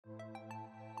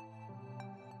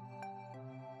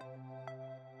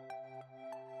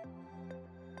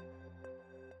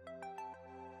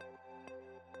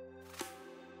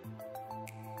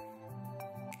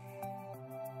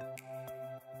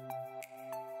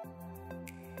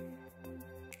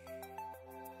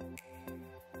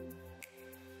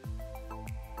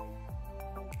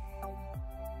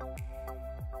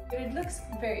but it looks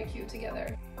very cute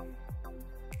together.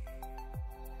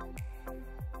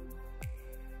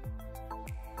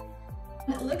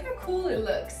 Look how cool it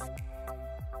looks.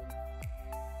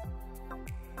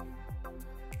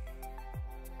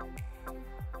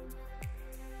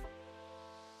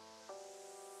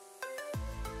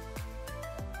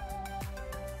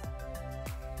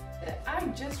 I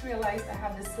just realized I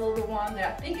have the silver one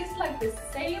that I think it's like the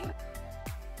same.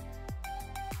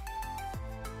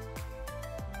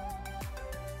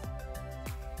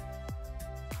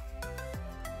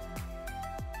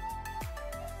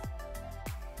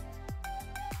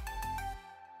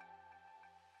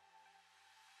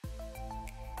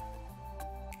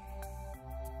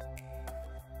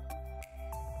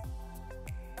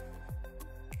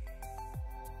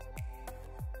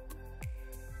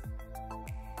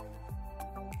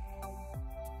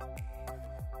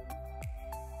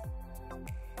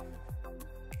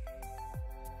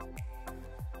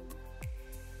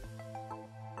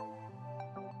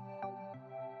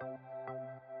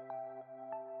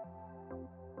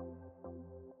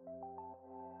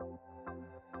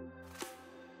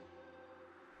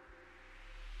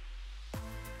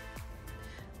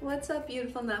 What's up,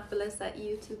 beautiful Natbelleza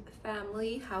YouTube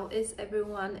family? How is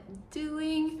everyone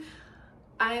doing?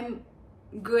 I'm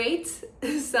great.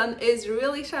 The sun is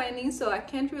really shining, so I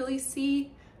can't really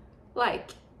see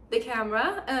like the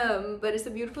camera, but it's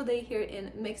a beautiful day here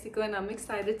in Mexico, and I'm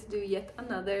excited to do yet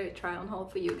another try on haul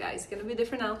for you guys. It's gonna be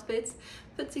different outfits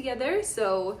put together,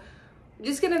 so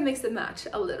just gonna mix and match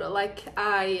a little like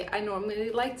I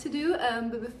normally like to do.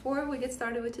 But before we get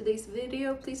started with today's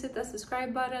video, please hit that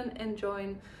subscribe button and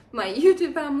join my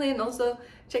YouTube family, and also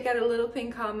check out a little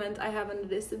pinned comment I have under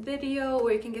this video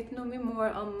where you can get to know me more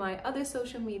on my other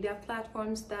social media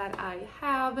platforms that I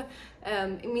have.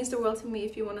 It means the world to me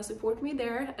if you want to support me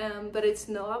there, but it's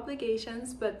no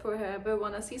obligations. But for whoever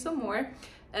want to see some more,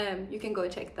 you can go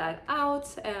check that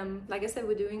out. Like I said,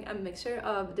 we're doing a mixture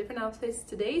of different outfits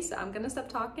today, so I'm gonna stop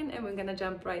talking and we're gonna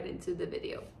jump right into the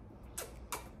video.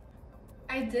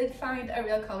 I did find a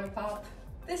real color pop.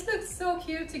 This looks so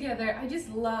cute together. I just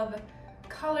love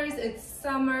colors. It's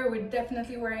summer. We're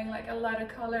definitely wearing like a lot of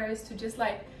colors to just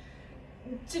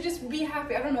be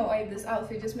happy. I don't know why this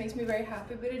outfit just makes me very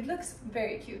happy, but it looks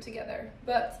very cute together.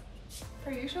 But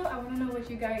per usual, I want to know what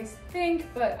you guys think,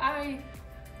 but I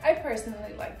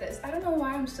personally like this. I don't know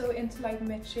why I'm so into like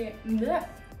matching,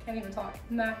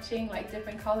 matching like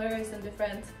different colors and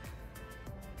different,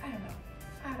 I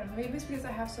don't know, maybe it's because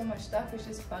I have so much stuff. It's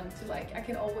just fun to like, I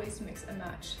can always mix and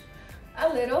match a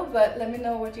little. But let me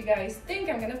know what you guys think.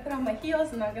 I'm gonna put on my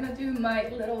heels and I'm gonna do my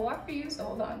little walk for you, so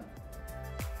hold on.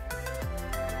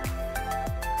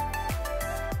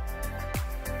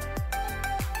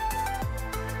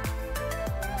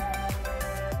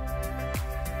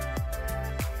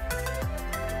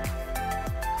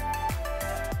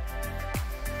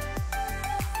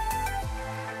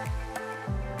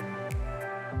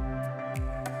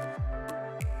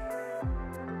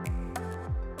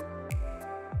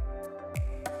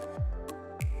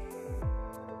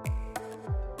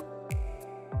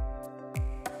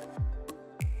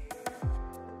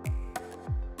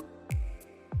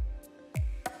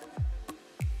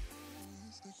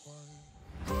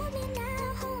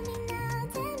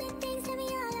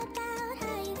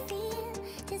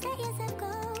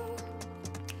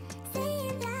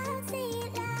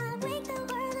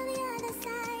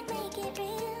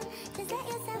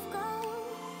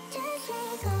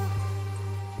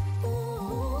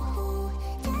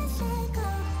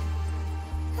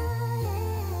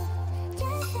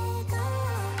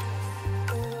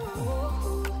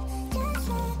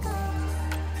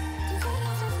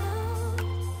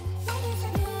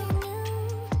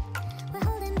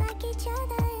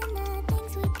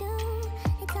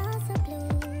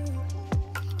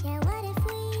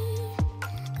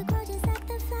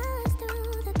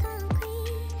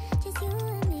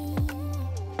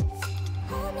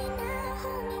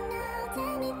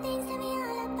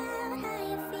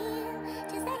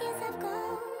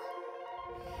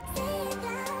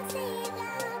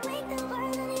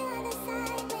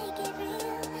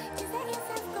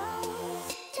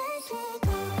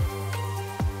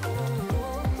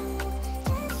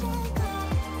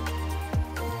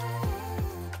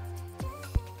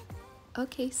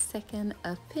 Okay, second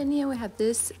opinion, we have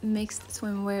this mixed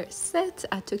swimwear set.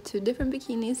 I took two different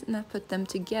bikinis and I put them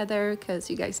together because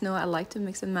you guys know I like to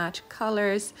mix and match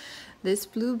colors. This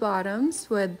blue bottoms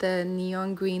with the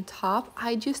neon green top,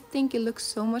 I just think it looks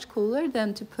so much cooler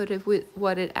than to put it with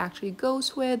what it actually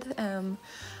goes with.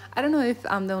 I don't know if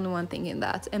I'm the only one thinking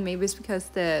that, and maybe it's because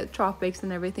the tropics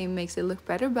and everything makes it look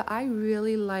better, but I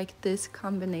really like this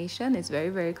combination. It's very,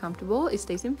 very comfortable. It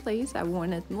stays in place. I've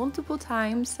worn it multiple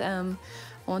times. I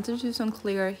wanted to do some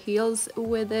clear heels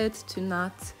with it to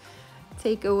not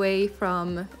take away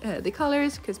from the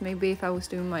colors, because maybe if I was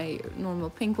doing my normal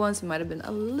pink ones, it might have been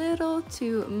a little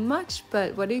too much.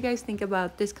 But what do you guys think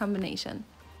about this combination?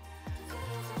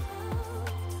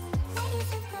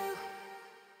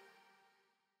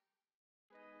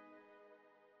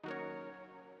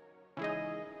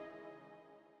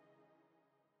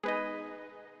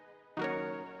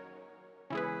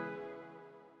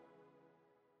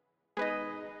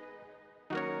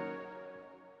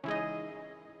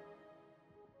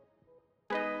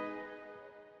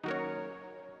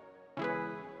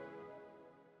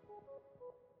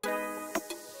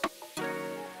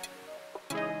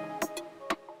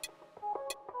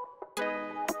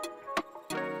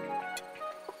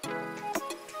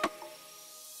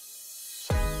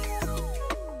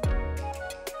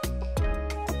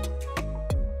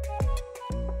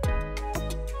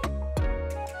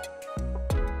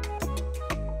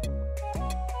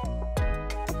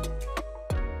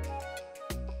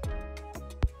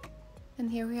 And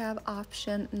here we have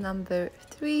option number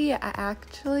 3. I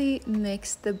actually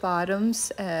mixed the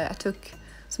bottoms. I took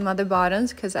some other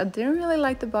bottoms because I didn't really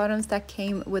like the bottoms that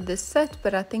came with this set,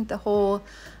 but I think the whole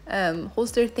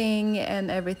holster thing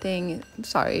and everything,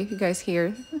 sorry you guys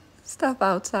hear stuff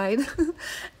outside.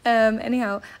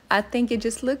 Anyhow, I think it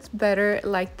just looked better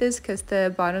like this because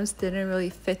the bottoms didn't really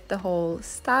fit the whole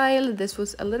style. This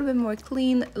was a little bit more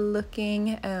clean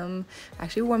looking. I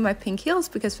actually wore my pink heels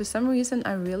because for some reason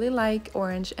I really like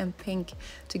orange and pink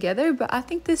together, but I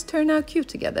think this turned out cute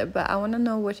together. But I want to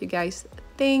know what you guys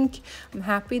think. I'm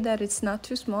happy that it's not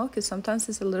too small because sometimes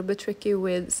it's a little bit tricky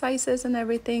with sizes and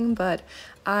everything, but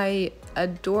I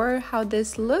adore how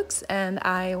this looks, and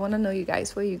I want to know you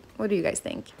guys, what do you guys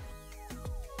think?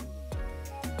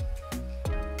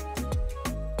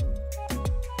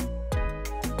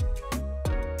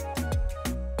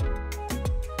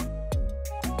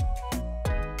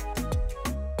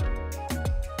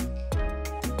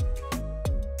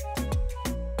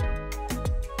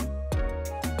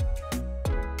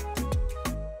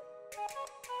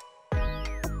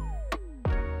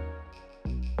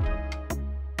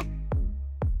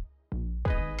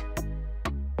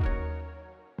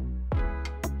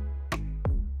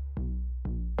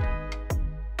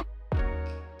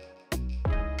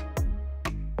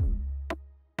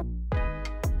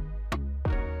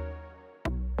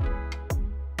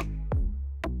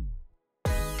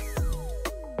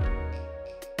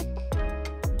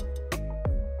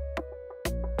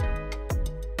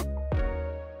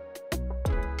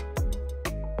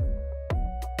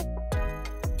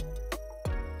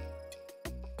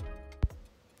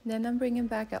 Then I'm bringing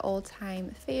back an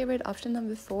all-time favorite. Option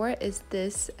number 4 is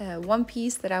this one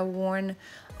piece that I've worn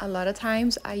a lot of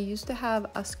times. I used to have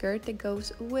a skirt that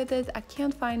goes with it. I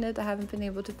can't find it. I haven't been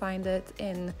able to find it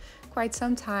in quite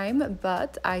some time,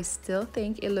 but I still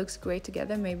think it looks great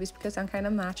together. Maybe it's because I'm kind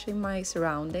of matching my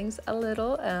surroundings a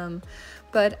little,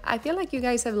 but I feel like you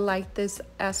guys have liked this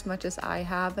as much as I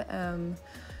have.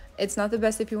 It's not the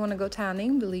best if you want to go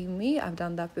tanning, believe me, I've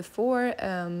done that before,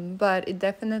 but it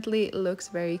definitely looks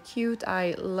very cute.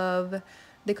 I love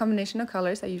the combination of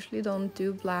colors. I usually don't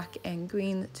do black and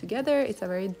green together. It's a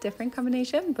very different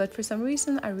combination, but for some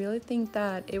reason I really think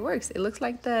that it works. It looks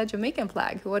like the Jamaican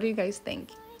flag. What do you guys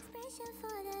think?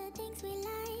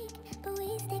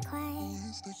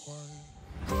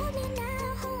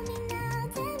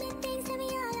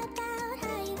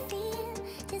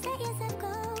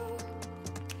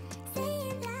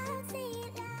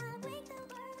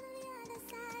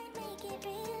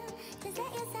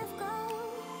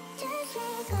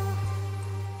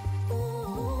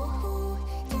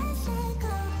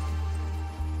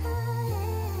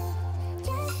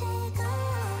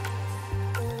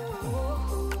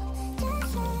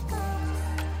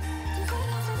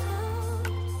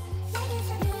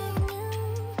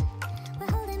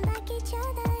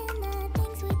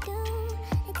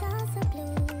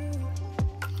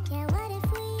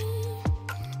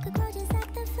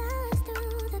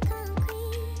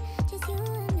 You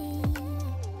and me.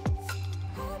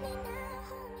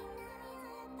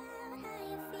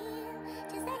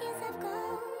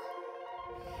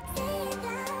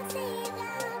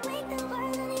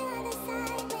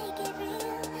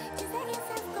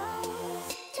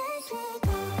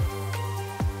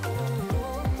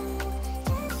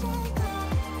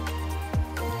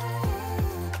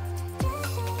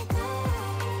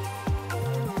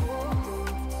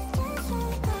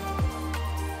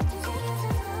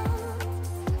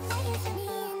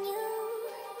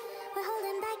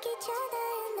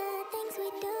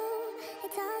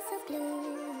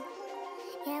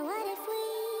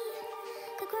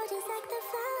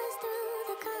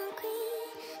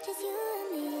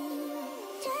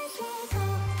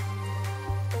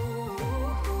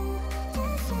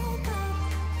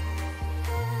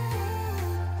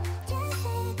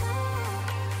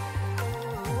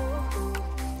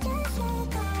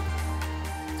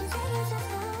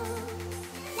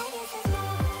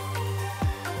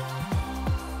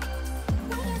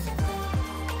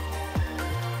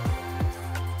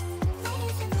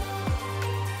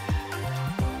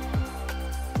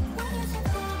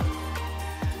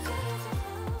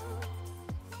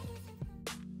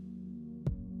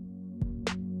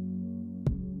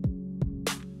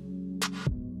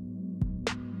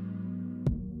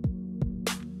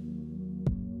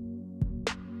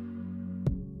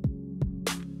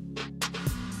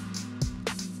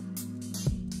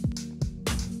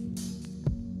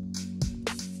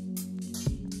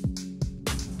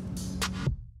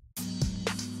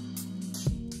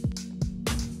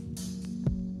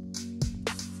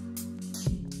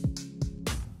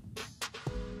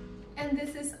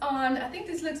 on. I think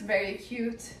this looks very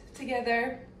cute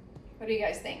together. What do you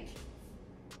guys think?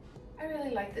 I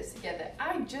really like this together.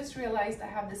 I just realized I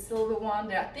have the silver one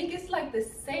there. I think it's like the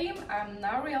same. I'm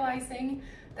now realizing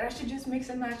that I should just mix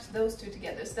and match those two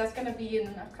together. So that's gonna be in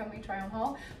an upcoming try on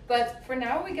haul. But for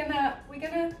now, we're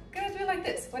gonna do it like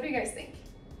this. What do you guys think?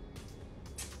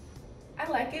 I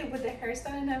like it with the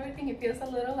hairstyle and everything. It feels a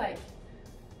little like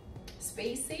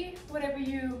spacey, whatever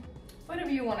you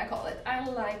want to call it. I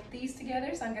like these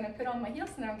together, so I'm gonna put on my heels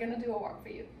and I'm gonna do a walk for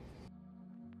you.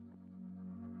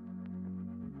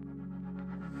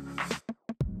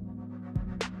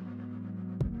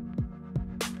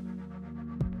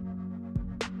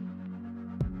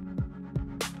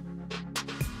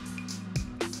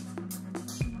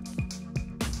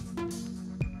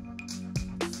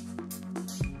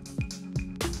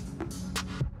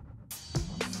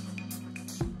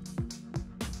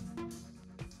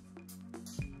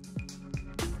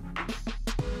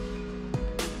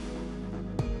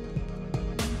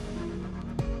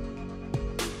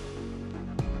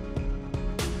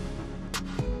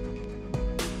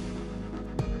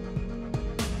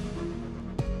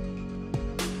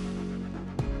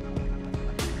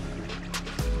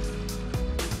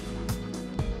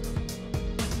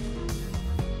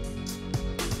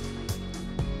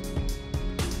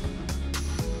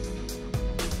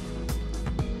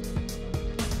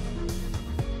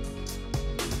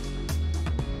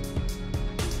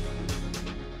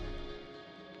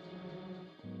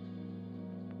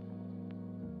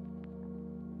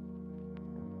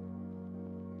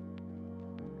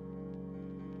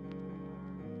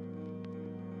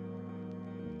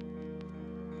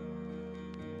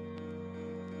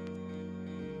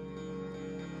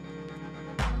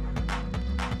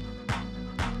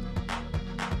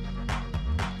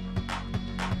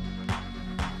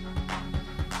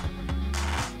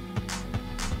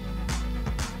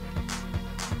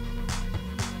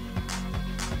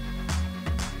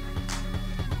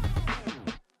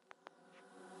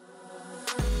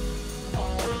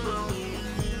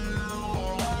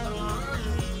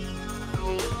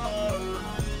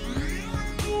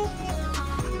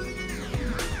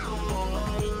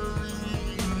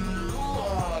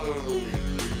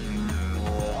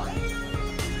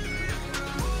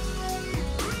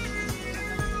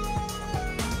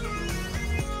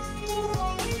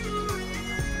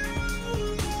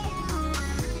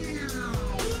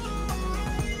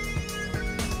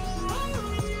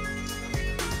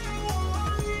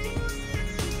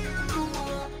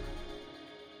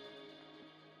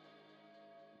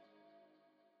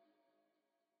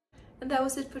 And that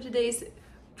was it for today's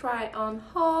try on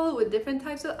haul with different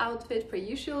types of outfit per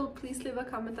usual. Please leave a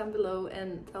comment down below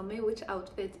and tell me which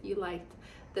outfit you liked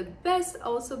the best.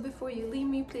 Also, before you leave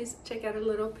me, please check out a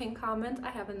little pinned comment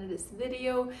I have in this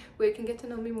video where you can get to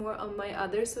know me more on my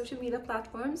other social media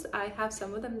platforms. I have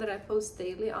some of them that I post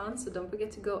daily on, so don't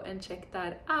forget to go and check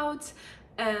that out.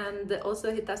 And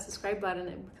also hit that subscribe button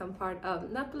and become part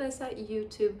of Natbelleza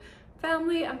YouTube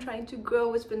family. I'm trying to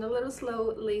grow. It's been a little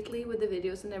slow lately with the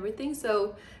videos and everything,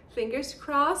 so fingers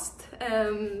crossed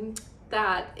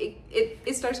that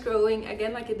it starts growing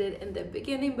again like it did in the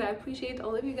beginning. But I appreciate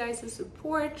all of you guys'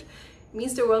 support. It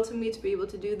means the world to me to be able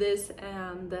to do this,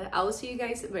 and I will see you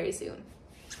guys very soon.